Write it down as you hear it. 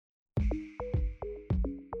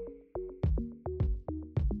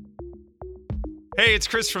Hey, it's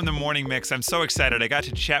Chris from the Morning Mix. I'm so excited. I got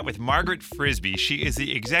to chat with Margaret Frisby. She is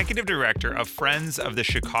the executive director of Friends of the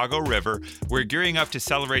Chicago River. We're gearing up to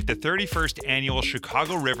celebrate the 31st annual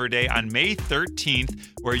Chicago River Day on May 13th,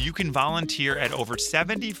 where you can volunteer at over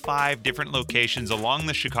 75 different locations along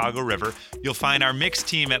the Chicago River. You'll find our mix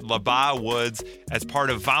team at LaBagh Woods. As part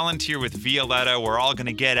of Volunteer with Violetta, we're all going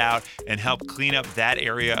to get out and help clean up that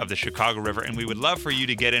area of the Chicago River, and we would love for you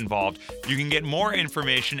to get involved. You can get more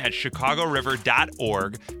information at chicagoriver.org.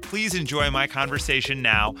 Please enjoy my conversation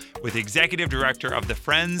now with Executive Director of the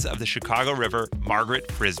Friends of the Chicago River,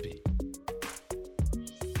 Margaret Frisby.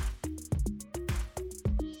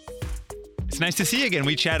 It's nice to see you again.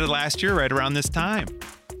 We chatted last year right around this time.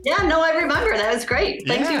 Yeah, no, I remember. That was great.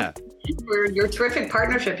 Thank Yeah. you for your terrific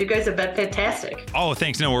partnership. You guys have been fantastic. Oh,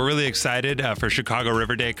 thanks. No, we're really excited for Chicago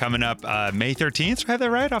River Day coming up May 13th. Do I have that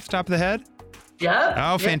right off the top of the head? Yep.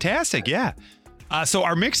 Oh, fantastic. Yeah. So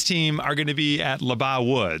our mixed team are going to be at LaBagh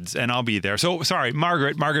Woods, and I'll be there. So, sorry,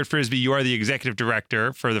 Margaret Frisby, you are the executive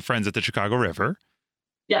director for the Friends at the Chicago River.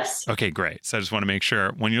 Yes. Okay, great. So I just want to make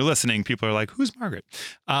sure when you're listening, people are like, who's Margaret?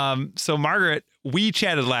 So Margaret, we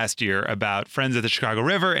chatted last year about Friends at the Chicago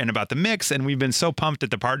River and about the mix, and we've been so pumped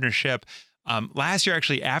at the partnership. Last year,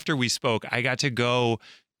 actually, after we spoke, I got to go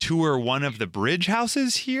tour one of the bridge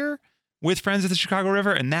houses here with Friends at the Chicago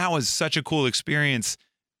River, and that was such a cool experience.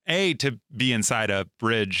 To be inside a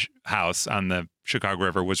bridge house on the Chicago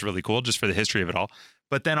River was really cool, just for the history of it all.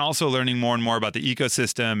 But then also learning more and more about the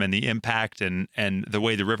ecosystem and the impact and the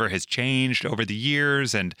way the river has changed over the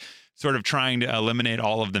years, and sort of trying to eliminate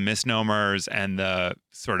all of the misnomers and the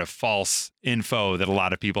sort of false info that a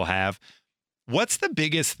lot of people have. What's the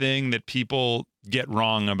biggest thing that people get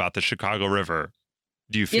wrong about the Chicago River,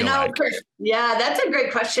 do you feel like? Chris, yeah, that's a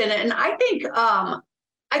great question. And I think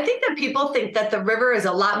that people think that the river is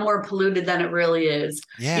a lot more polluted than it really is.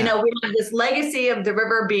 Yeah. We have this legacy of the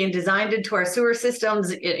river being designed into our sewer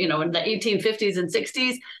systems, in the 1850s and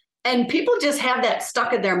 60s. And people just have that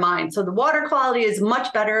stuck in their mind. So the water quality is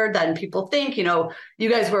much better than people think. You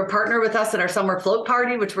guys were a partner with us at our summer float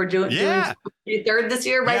party, which we're doing 3rd this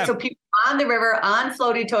year, right? Yeah. So people on the river, on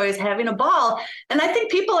floaty toys, having a ball. And I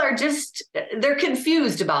think people are they're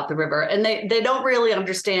confused about the river, and they don't really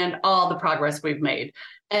understand all the progress we've made.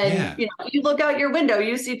 And, you look out your window,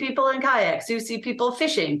 you see people in kayaks, you see people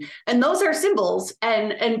fishing, and those are symbols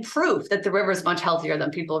and proof that the river is much healthier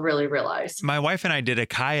than people really realize. My wife and I did a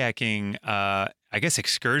kayaking,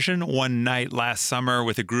 excursion one night last summer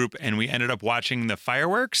with a group, and we ended up watching the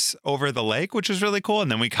fireworks over the lake, which was really cool. And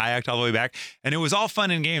then we kayaked all the way back, and it was all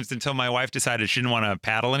fun and games until my wife decided she didn't want to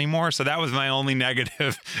paddle anymore. So that was my only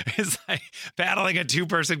negative. It's like paddling a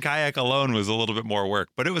 2-person kayak alone was a little bit more work,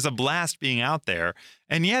 but it was a blast being out there.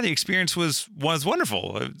 And yeah, the experience was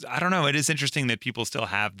wonderful. I don't know. It is interesting that people still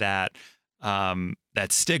have that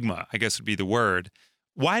stigma, I guess would be the word.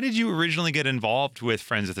 Why did you originally get involved with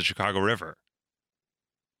Friends at the Chicago River?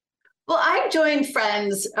 Well, I joined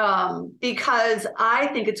Friends because I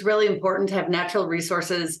think it's really important to have natural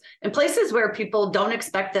resources in places where people don't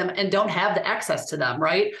expect them and don't have the access to them,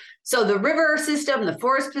 right? So the river system, the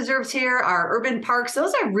forest preserves here, our urban parks,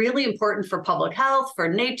 those are really important for public health, for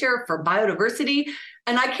nature, for biodiversity.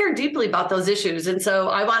 And I care deeply about those issues. And so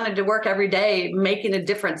I wanted to work every day making a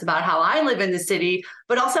difference about how I live in the city,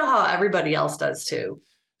 but also how everybody else does too.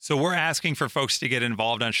 So we're asking for folks to get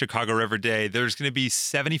involved on Chicago River Day. There's going to be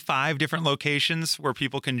 75 different locations where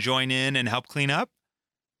people can join in and help clean up?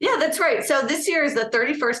 Yeah, that's right. So this year is the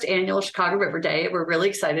 31st annual Chicago River Day. We're really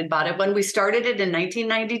excited about it. When we started it in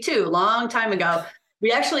 1992, a long time ago,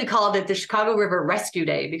 we actually called it the Chicago River Rescue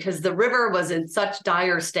Day because the river was in such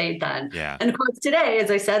dire state then. Yeah. And of course, today, as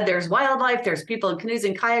I said, there's wildlife, there's people in canoes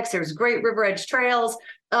and kayaks, there's great river edge trails.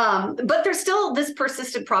 But there's still this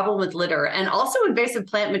persistent problem with litter and also invasive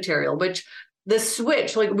plant material, which the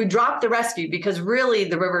switch, we dropped the rescue because really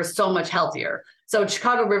the river is so much healthier. So it's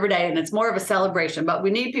Chicago River Day, and it's more of a celebration, but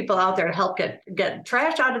we need people out there to help get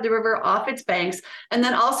trash out of the river, off its banks, and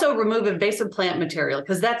then also remove invasive plant material,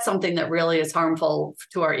 because that's something that really is harmful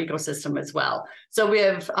to our ecosystem as well. So we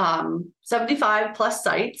have 75 plus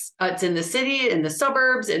sites. It's in the city, in the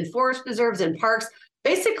suburbs, in forest preserves, in parks.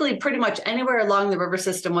 Basically, pretty much anywhere along the river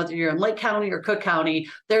system, whether you're in Lake County or Cook County,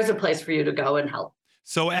 there's a place for you to go and help.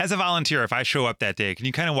 So as a volunteer, if I show up that day, can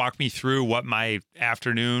you kind of walk me through what my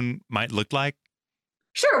afternoon might look like?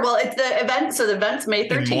 Sure. Well, it's the event. So the event's May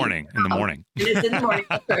 13th. In the morning. It is in the morning.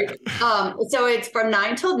 Right. So it's from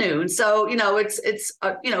 9 till noon. So, it's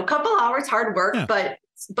a couple hours hard work, but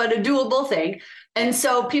a doable thing. And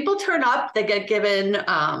so people turn up, they get given,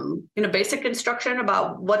 basic instruction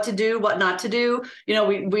about what to do, what not to do.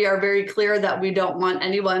 We are very clear that we don't want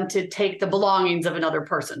anyone to take the belongings of another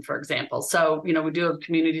person, for example. So, we do have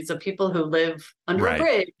communities of people who live under a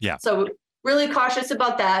bridge. Yeah. So really cautious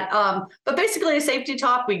about that. But basically a safety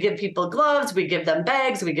talk, we give people gloves, we give them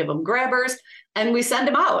bags, we give them grabbers, and we send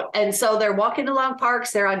them out. And so they're walking along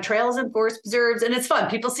parks, they're on trails and forest preserves, and it's fun.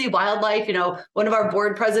 People see wildlife. One of our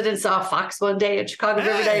board presidents saw a fox one day at Chicago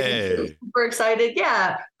River Day. Super excited.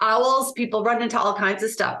 Yeah. Owls, people run into all kinds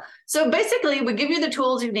of stuff. So basically we give you the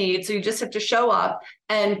tools you need. So you just have to show up,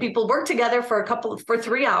 and people work together for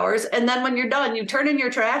 3 hours. And then when you're done, you turn in your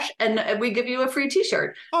trash and we give you a free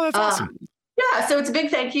t-shirt. Oh, that's awesome. Yeah, so it's a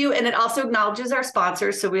big thank you, and it also acknowledges our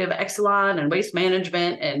sponsors. So we have Exelon and Waste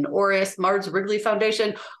Management and Oris, Mars Wrigley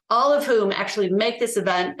Foundation, all of whom actually make this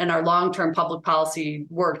event and our long-term public policy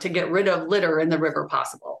work to get rid of litter in the river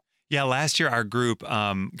possible. Yeah, last year our group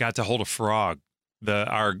got to hold a frog.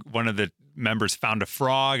 One of the members found a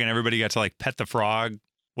frog, and everybody got to pet the frog,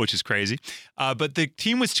 which is crazy. But the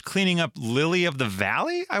team was cleaning up lily of the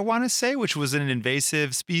valley, I want to say, which was an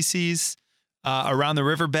invasive species around the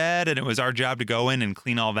riverbed, and it was our job to go in and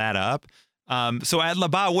clean all that up. So at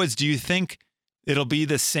Labatt Woods, do you think it'll be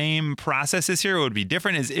the same process this year? Or would it be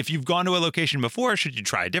different? If you've gone to a location before, should you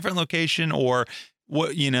try a different location, or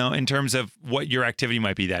what, in terms of what your activity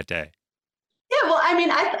might be that day? Yeah, well,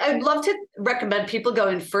 I'd love to recommend people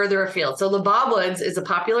going further afield. So Labatt Woods is a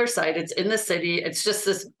popular site. It's in the city. It's just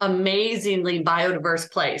this amazingly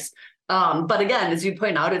biodiverse place. But again, as you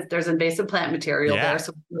point out, there's invasive plant material there,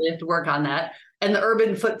 so we really have to work on that. And the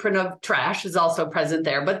urban footprint of trash is also present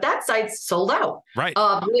there, but that site's sold out. Right.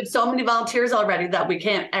 We have so many volunteers already that we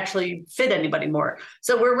can't actually fit anybody more.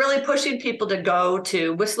 So we're really pushing people to go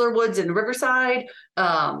to Whistler Woods in Riverside,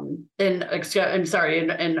 in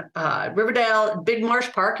Riverdale, Big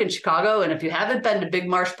Marsh Park in Chicago. And if you haven't been to Big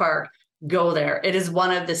Marsh Park, go there. It is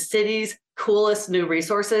one of the city's coolest new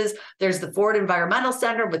resources. There's the Ford Environmental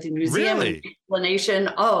Center with the museum and explanation.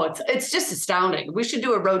 Oh, it's just astounding. We should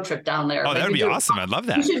do a road trip down there. Oh, that would be awesome. I'd love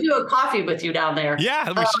that. We should do a coffee with you down there.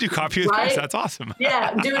 Yeah, we should do coffee with us. That's awesome.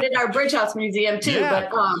 Yeah, do it in our Bridge House Museum too. Yeah.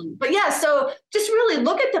 But yeah, so just really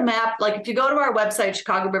look at the map. If you go to our website,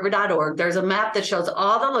 chicagoriver.org, there's a map that shows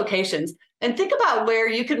all the locations, and think about where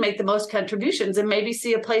you can make the most contributions and maybe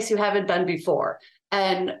see a place you haven't been before.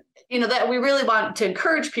 And that we really want to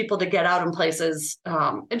encourage people to get out in places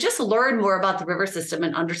and just learn more about the river system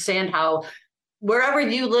and understand how wherever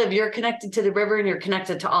you live, you're connected to the river and you're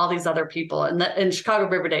connected to all these other people. And Chicago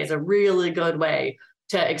River Day is a really good way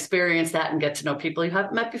to experience that and get to know people you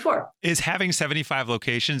haven't met before. Is having 75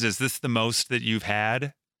 locations, is this the most that you've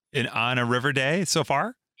had on a River Day so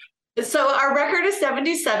far? So our record is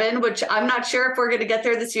 77, which I'm not sure if we're going to get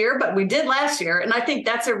there this year, but we did last year. And I think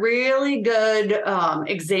that's a really good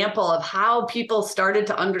example of how people started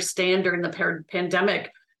to understand during the pandemic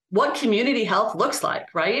what community health looks like,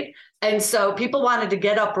 right? And so people wanted to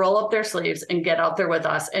get up, roll up their sleeves and get out there with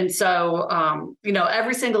us. And so,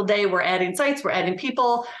 every single day we're adding sites, we're adding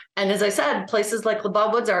people. And as I said, places like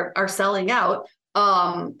Labatt Woods are selling out.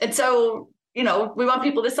 And so we want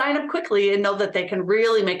people to sign up quickly and know that they can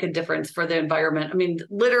really make a difference for the environment.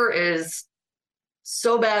 Litter is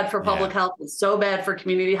so bad for public health. It's so bad for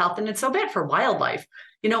community health, and it's so bad for wildlife.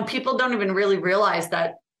 People don't even really realize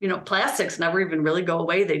that, plastics never even really go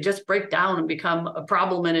away. They just break down and become a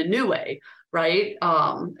problem in a new way. Right.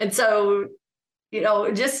 And so,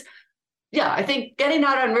 I think getting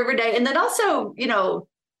out on River Day, and then also,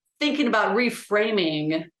 thinking about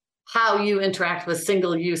reframing how you interact with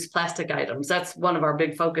single-use plastic items. That's one of our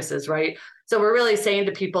big focuses, right? So we're really saying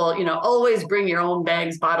to people, always bring your own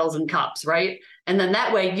bags, bottles, and cups, right? And then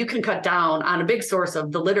that way you can cut down on a big source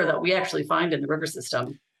of the litter that we actually find in the river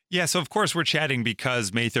system. Yeah, so of course we're chatting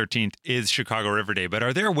because May 13th is Chicago River Day, but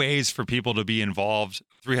are there ways for people to be involved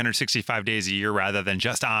 365 days a year rather than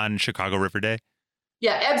just on Chicago River Day?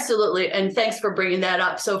 Yeah, absolutely. And thanks for bringing that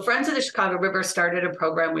up. So Friends of the Chicago River started a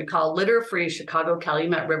program we call Litter Free Chicago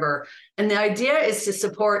Calumet River. And the idea is to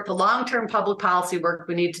support the long-term public policy work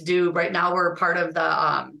we need to do. Right now, we're part of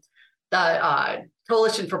the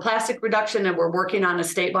Coalition for Plastic Reduction, and we're working on a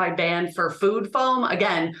statewide ban for food foam.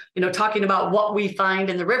 Again, talking about what we find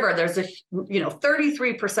in the river, there's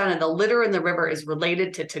 33% of the litter in the river is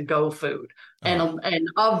related to to-go food. And of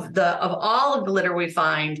all of the litter we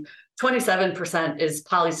find, 27% is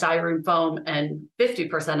polystyrene foam and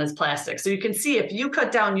 50% is plastic. So you can see if you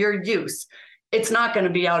cut down your use, it's not going to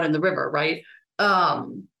be out in the river, right?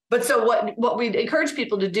 But so what we encourage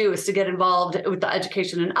people to do is to get involved with the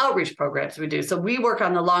education and outreach programs we do. So we work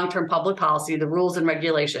on the long-term public policy, the rules and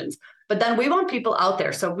regulations. But then we want people out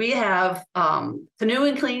there. So we have canoe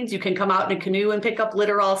and cleans. You can come out in a canoe and pick up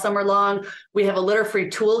litter all summer long. We have a litter-free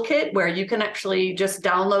toolkit where you can actually just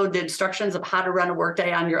download the instructions of how to run a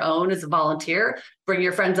workday on your own as a volunteer. Bring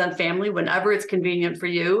your friends and family whenever it's convenient for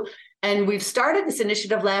you. And we've started this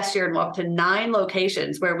initiative last year and we're up to 9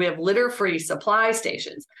 locations where we have litter-free supply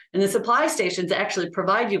stations. And the supply stations actually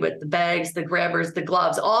provide you with the bags, the grabbers, the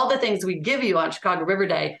gloves, all the things we give you on Chicago River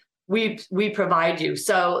Day. We provide you.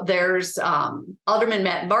 So there's Alderman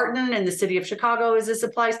Matt Martin in the city of Chicago is a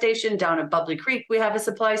supply station. Down at Bubbly Creek, we have a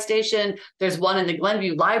supply station. There's one in the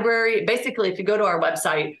Glenview Library. Basically, if you go to our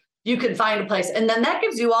website, you can find a place. And then that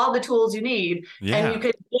gives you all the tools you need. Yeah. And you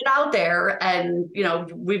can get out there and,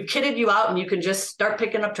 we've kitted you out and you can just start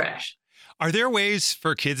picking up trash. Are there ways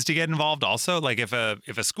for kids to get involved also? Like if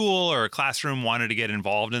a school or a classroom wanted to get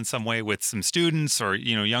involved in some way with some students or,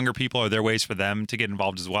 younger people, are there ways for them to get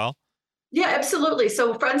involved as well? Yeah, absolutely.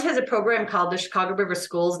 So Friends has a program called the Chicago River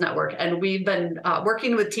Schools Network, and we've been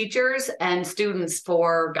working with teachers and students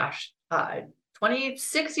for,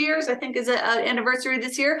 26 years, I think is an anniversary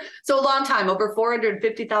this year. So a long time, over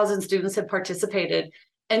 450,000 students have participated.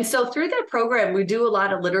 And so through that program, we do a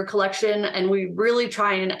lot of litter collection and we really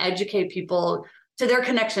try and educate people to their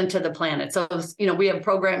connection to the planet. So, we have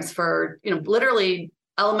programs for, literally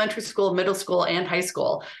elementary school, middle school, and high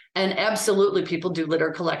school. And absolutely people do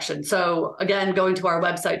litter collection. So again, going to our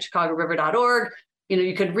website, chicagoriver.org,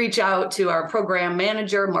 you could reach out to our program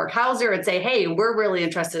manager, Mark Hauser, and say, hey, we're really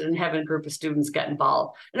interested in having a group of students get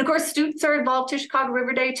involved. And of course, students are involved to Chicago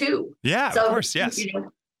River Day too. Yeah, so, of course, yes.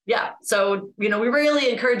 Yeah. So, we really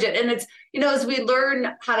encourage it. And it's, as we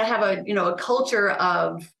learn how to have a culture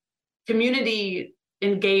of community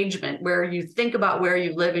engagement where you think about where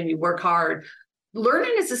you live and you work hard,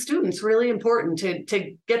 learning as a student is really important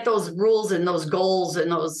to get those rules and those goals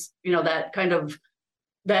and those, that kind of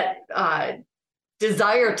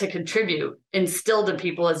desire to contribute instilled in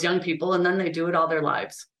people as young people, and then they do it all their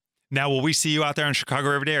lives. Now, will we see you out there on Chicago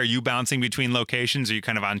River Day? Are you bouncing between locations? Are you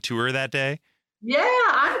kind of on tour that day? Yeah,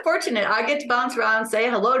 I'm fortunate. I get to bounce around, say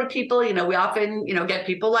hello to people. We often, get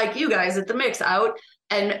people like you guys at the Mix out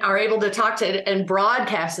and are able to talk to and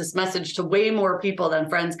broadcast this message to way more people than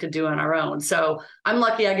Friends could do on our own. So I'm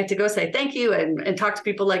lucky I get to go say thank you and talk to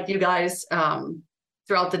people like you guys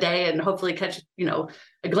throughout the day and hopefully catch,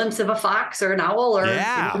 a glimpse of a fox or an owl or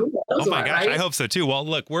oh my gosh, right? I hope so too. Well,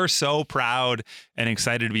 look, we're so proud and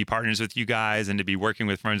excited to be partners with you guys and to be working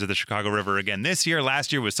with Friends of the Chicago River again this year.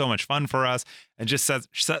 Last year was so much fun for us and just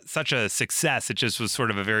such a success. It just was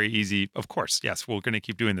sort of a very easy, of course, yes, we're going to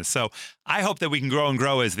keep doing this. So I hope that we can grow and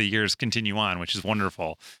grow as the years continue on, which is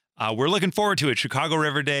wonderful. We're looking forward to it. Chicago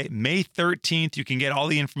River Day, May 13th. You can get all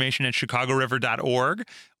the information at chicagoriver.org,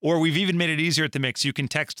 or we've even made it easier at the Mix. You can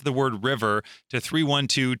text the word river to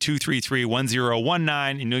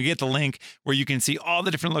 312-233-1019, and you'll get the link where you can see all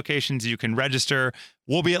the different locations you can register.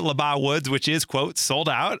 We'll be at LaBagh Woods, which is, quote, sold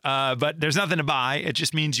out, but there's nothing to buy. It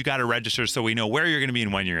just means you got to register so we know where you're going to be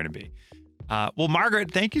and when you're going to be. Well,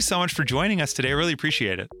 Margaret, thank you so much for joining us today. I really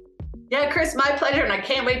appreciate it. Yeah, Chris, my pleasure. And I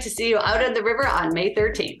can't wait to see you out on the river on May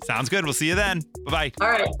 13th. Sounds good. We'll see you then. Bye-bye.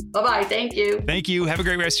 All right. Bye-bye. Thank you. Thank you. Have a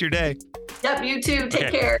great rest of your day. Yep, you too.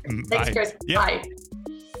 Take care. Thanks, Bye. Chris. Yep. Bye.